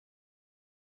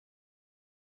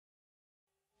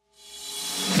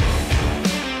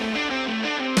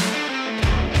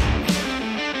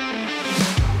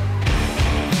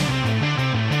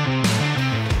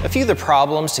few of the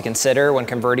problems to consider when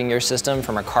converting your system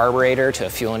from a carburetor to a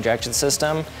fuel injection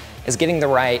system is getting the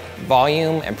right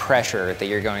volume and pressure that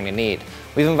you're going to need.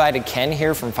 We've invited Ken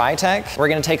here from FiTech. We're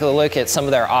going to take a look at some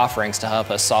of their offerings to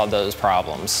help us solve those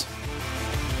problems.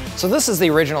 So this is the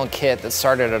original kit that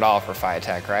started it all for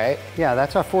FiTech, right? Yeah,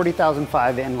 that's our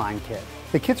 40005 inline kit.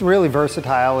 The kit's really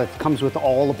versatile. It comes with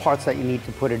all the parts that you need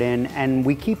to put it in, and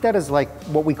we keep that as like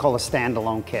what we call a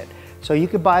standalone kit. So you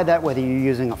could buy that whether you're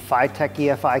using a FiTech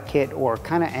EFI kit or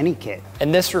kind of any kit.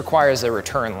 And this requires a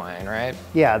return line, right?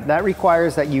 Yeah, that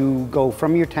requires that you go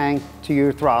from your tank to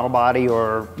your throttle body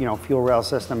or fuel rail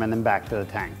system and then back to the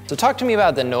tank. So talk to me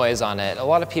about the noise on it. A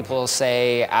lot of people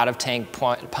say out of tank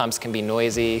pumps can be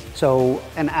noisy. So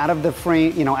an out of the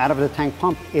frame, out of the tank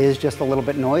pump is just a little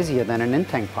bit noisier than an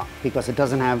in-tank pump because it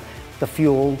doesn't have the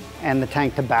fuel and the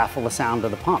tank to baffle the sound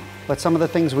of the pump. But some of the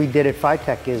things we did at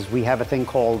FiTech is we have a thing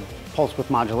called pulse width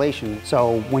modulation.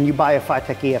 So when you buy a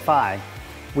FiTech EFI,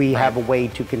 we have a way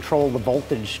to control the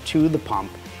voltage to the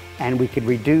pump, and we could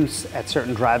reduce at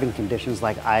certain driving conditions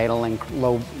like idle and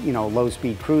low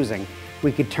speed cruising.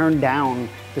 We could turn down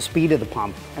the speed of the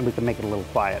pump and we could make it a little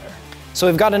quieter. So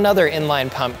we've got another inline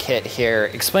pump kit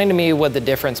here. Explain to me what the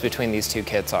difference between these two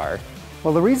kits are.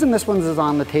 Well, the reason this one is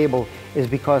on the table is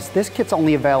because this kit's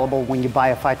only available when you buy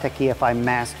a FiTech EFI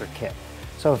Master kit.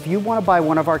 So if you want to buy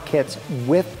one of our kits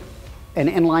with an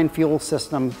inline fuel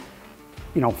system,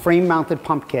 frame mounted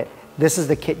pump kit, this is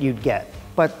the kit you'd get.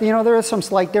 But there are some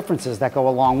slight differences that go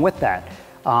along with that.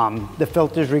 The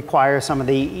filters require some of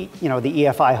the, the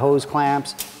EFI hose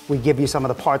clamps. We give you some of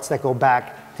the parts that go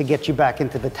back to get you back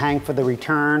into the tank for the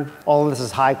return. All of this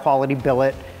is high quality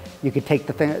billet. You could take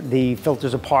the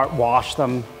filters apart, wash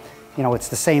them. It's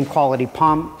the same quality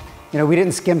pump. We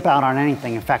didn't skimp out on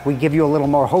anything. In fact, we give you a little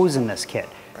more hose in this kit.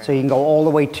 So you can go all the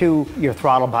way to your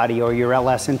throttle body or your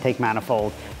LS intake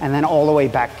manifold, and then all the way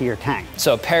back to your tank.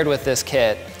 So paired with this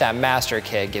kit, that master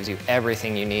kit gives you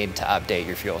everything you need to update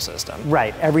your fuel system.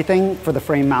 Right, everything for the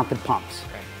frame mounted pumps.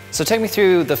 Right. So take me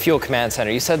through the fuel command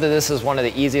center. You said that this is one of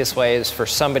the easiest ways for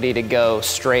somebody to go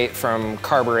straight from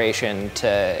carburation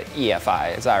to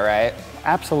EFI, is that right?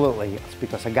 Absolutely, it's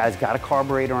because a guy's got a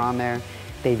carburetor on there,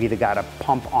 they've either got a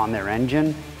pump on their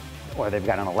engine, or they've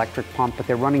got an electric pump, but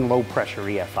they're running low pressure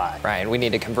EFI. Right, and we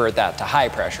need to convert that to high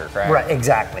pressure, correct? Right,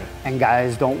 exactly. And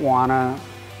guys don't want to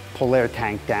pull their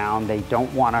tank down. They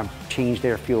don't want to change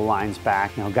their fuel lines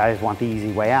back. Guys want the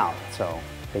easy way out. So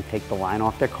they take the line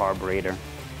off their carburetor,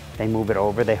 they move it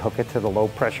over, they hook it to the low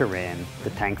pressure in, the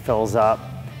tank fills up,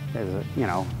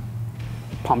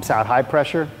 pumps out high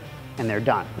pressure, and they're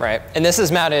done. Right, and this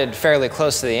is mounted fairly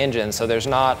close to the engine, so there's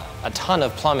not a ton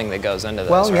of plumbing that goes into this,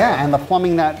 Well, right? yeah, and the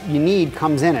plumbing that you need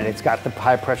comes in it. It's got the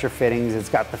high pressure fittings, it's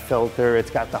got the filter,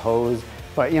 it's got the hose,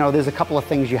 but there's a couple of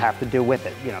things you have to do with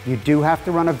it. You do have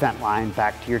to run a vent line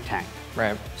back to your tank.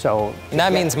 Right. So, and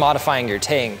that means modifying your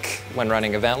tank when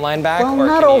running a vent line back? Well,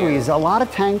 not always. A lot of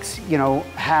tanks,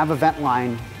 have a vent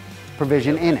line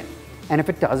provision in it. And if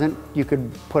it doesn't, you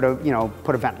could put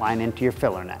a vent line into your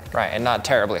filler neck. Right, and not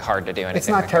terribly hard to do anything. It's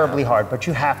not terribly hard, but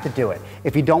you have to do it.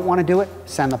 If you don't want to do it,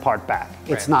 send the part back.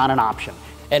 It's not an option.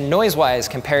 And noise-wise,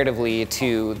 comparatively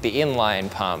to the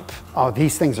inline pump, oh,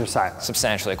 these things are silent.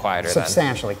 Substantially quieter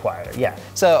Substantially quieter, yeah.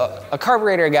 So a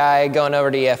carburetor guy going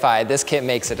over to EFI, this kit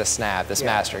makes it a snap, this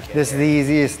master kit. This is the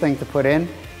easiest thing to put in.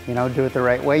 Do it the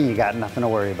right way, you got nothing to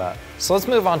worry about. So let's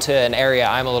move on to an area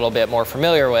I'm a little bit more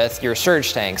familiar with, your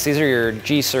surge tanks. These are your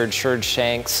G-surge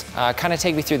tanks. Kind of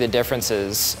take me through the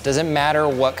differences. Does it matter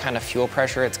what kind of fuel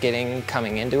pressure it's getting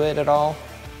coming into it at all?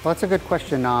 Well, that's a good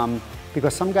question,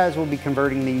 because some guys will be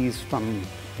converting these from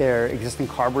their existing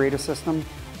carburetor system,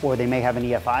 or they may have an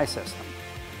EFI system.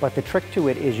 But the trick to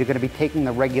it is you're going to be taking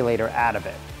the regulator out of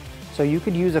it. So you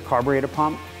could use a carburetor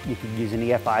pump, you could use an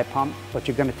EFI pump, but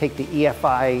you're going to take the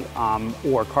EFI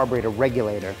or carburetor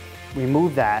regulator,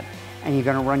 remove that, and you're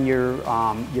going to run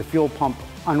your fuel pump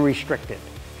unrestricted.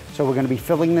 So we're going to be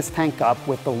filling this tank up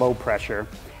with the low pressure,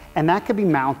 and that could be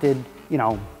mounted,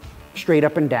 straight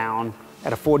up and down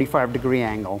at a 45-degree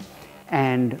angle,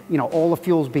 and all the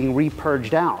fuel's being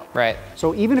repurged out. Right.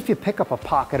 So even if you pick up a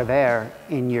pocket of air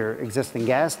in your existing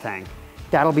gas tank,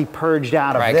 that'll be purged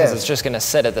out of this. Right, because it's just going to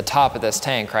sit at the top of this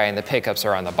tank, right, and the pickups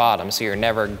are on the bottom, so you're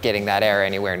never getting that air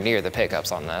anywhere near the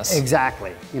pickups on this.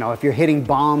 Exactly. If you're hitting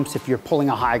bumps, if you're pulling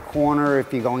a high corner,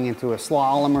 if you're going into a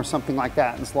slalom or something like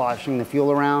that and sloshing the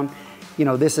fuel around,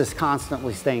 this is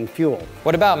constantly staying fuel.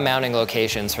 What about mounting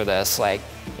locations for this? Like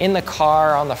in the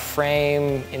car, on the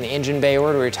frame, in the engine bay,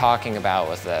 what are we talking about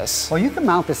with this? Well, you can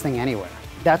mount this thing anywhere.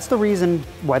 That's the reason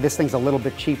why this thing's a little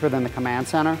bit cheaper than the command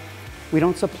center. We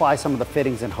don't supply some of the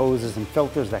fittings and hoses and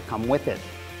filters that come with it.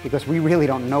 because we really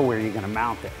don't know where you're going to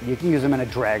mount it. You can use them in a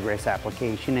drag race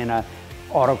application, in a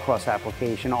autocross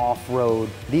application, off-road.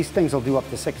 These things will do up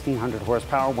to 1,600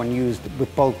 horsepower when used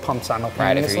with both pumps simultaneously.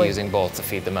 Right, if you're using both to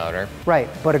feed the motor. Right,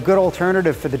 but a good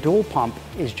alternative for the dual pump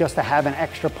is just to have an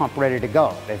extra pump ready to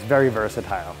go. It's very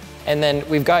versatile. And then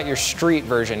we've got your street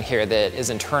version here that is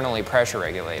internally pressure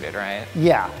regulated, right?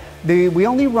 Yeah, we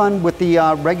only run with the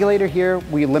regulator here.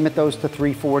 We limit those to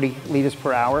 340 liters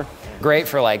per hour. Great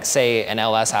for, like, say, an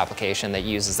LS application that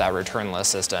uses that returnless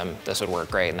system. This would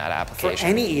work great in that application. For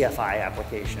any EFI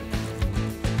application.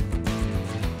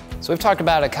 So we've talked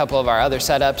about a couple of our other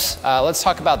setups. Let's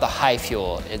talk about the high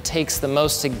fuel. It takes the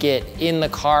most to get in the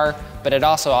car, but it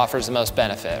also offers the most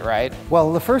benefit, right?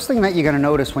 Well, the first thing that you're going to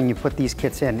notice when you put these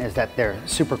kits in is that they're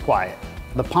super quiet.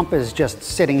 The pump is just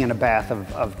sitting in a bath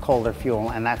of colder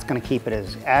fuel, and that's going to keep it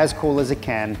as cool as it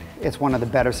can. It's one of the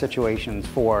better situations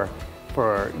for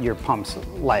your pump's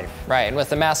life. Right, and with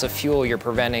the massive fuel, you're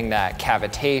preventing that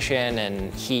cavitation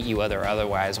and heat you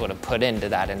otherwise would have put into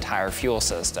that entire fuel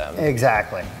system.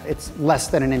 Exactly. It's less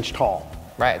than an inch tall.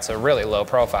 Right, so really low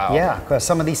profile. Yeah, because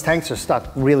some of these tanks are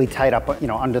stuck really tight up,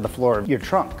 under the floor of your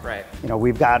trunk. Right.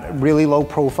 We've got really low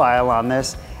profile on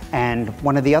this, and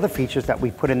one of the other features that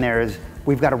we put in there is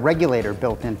we've got a regulator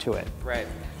built into it. Right.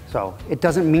 So it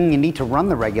doesn't mean you need to run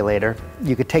the regulator.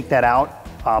 You could take that out,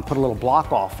 put a little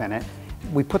block off in it.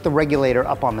 We put the regulator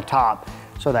up on the top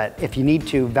so that if you need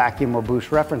to vacuum or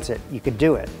boost reference it, you could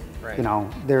do it. Right.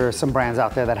 There are some brands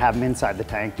out there that have them inside the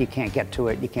tank. You can't get to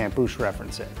it, you can't boost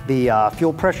reference it. The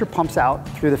fuel pressure pumps out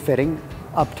through the fitting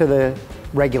up to the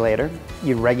regulator.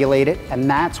 You regulate it, and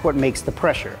that's what makes the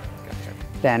pressure. Gotcha.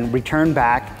 Then return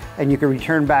back, and you can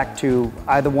return back to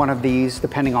either one of these,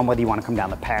 depending on whether you want to come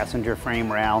down the passenger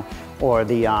frame rail or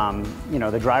the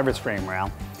the driver's frame rail,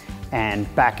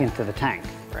 and back into the tank.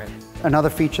 Right. Another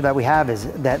feature that we have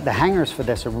is that the hangers for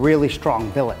this are really strong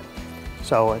billet.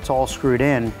 So it's all screwed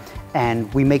in,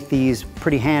 and we make these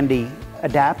pretty handy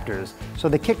adapters. So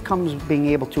the kit comes being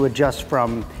able to adjust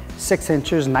from 6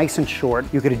 inches, nice and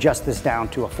short. You could adjust this down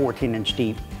to a 14-inch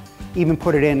deep. Even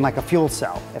put it in like a fuel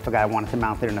cell, if a guy wanted to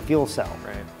mount it in a fuel cell.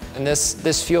 Right. And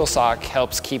this fuel sock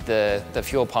helps keep the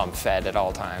fuel pump fed at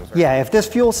all times, right? Yeah, if this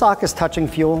fuel sock is touching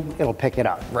fuel, it'll pick it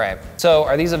up. Right. So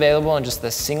are these available in just the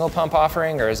single pump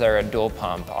offering, or is there a dual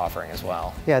pump offering as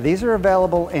well? Yeah, these are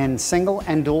available in single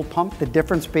and dual pump. The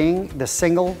difference being the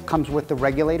single comes with the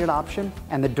regulated option,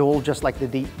 and the dual, just like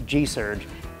the G-Surge,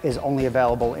 is only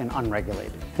available in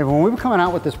unregulated. And when we were coming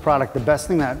out with this product, the best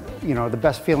thing that, the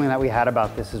best feeling that we had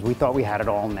about this is we thought we had it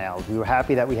all nailed. We were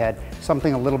happy that we had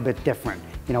something a little bit different.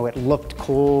 It looked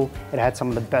cool, it had some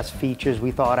of the best features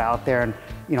we thought out there,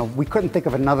 and we couldn't think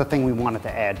of another thing we wanted to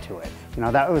add to it.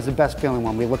 That was the best feeling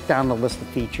when we looked down the list of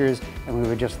features and we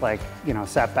were just like,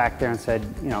 sat back there and said,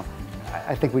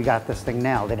 I think we got this thing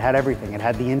nailed. It had everything. It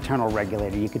had the internal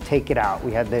regulator. You could take it out.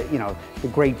 We had the, the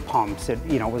great pumps. It,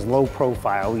 was low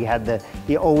profile. We had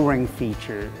the O-ring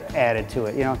feature added to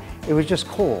it. It was just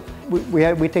cool.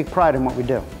 We take pride in what we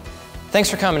do. Thanks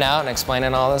for coming out and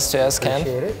explaining all this to us, Ken.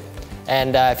 Appreciate it.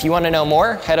 And if you want to know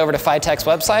more, head over to FiTech's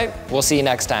website. We'll see you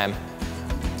next time.